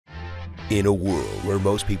In a world where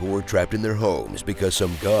most people were trapped in their homes because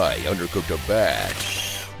some guy undercooked a bat,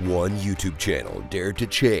 one YouTube channel dared to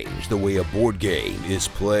change the way a board game is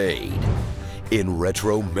played. In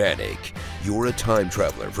Retro Manic, you're a time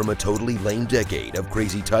traveler from a totally lame decade of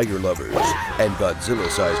crazy tiger lovers and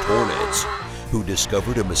Godzilla-sized hornets who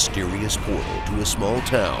discovered a mysterious portal to a small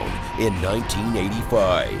town in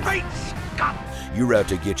 1985. Great Scott! You're out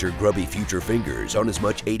to get your grubby future fingers on as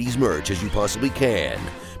much 80s merch as you possibly can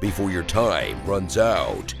before your time runs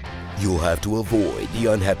out. You'll have to avoid the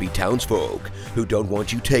unhappy townsfolk who don't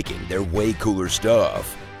want you taking their way cooler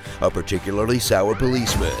stuff, a particularly sour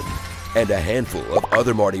policeman, and a handful of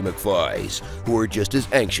other Marty McFlys who are just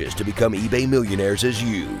as anxious to become eBay millionaires as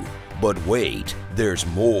you. But wait, there's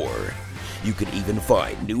more. You can even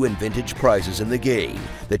find new and vintage prizes in the game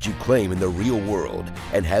that you claim in the real world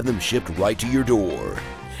and have them shipped right to your door.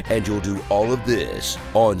 And you'll do all of this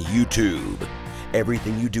on YouTube.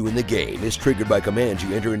 Everything you do in the game is triggered by commands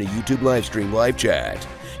you enter in a YouTube livestream live chat.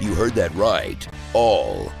 You heard that right.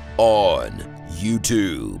 All on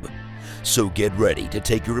YouTube. So get ready to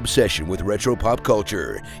take your obsession with retro pop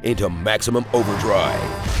culture into maximum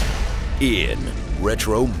overdrive in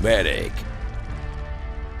Retro Manic.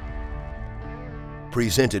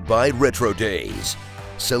 Presented by RetroDaze,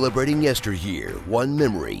 celebrating yesteryear one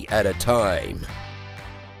memory at a time.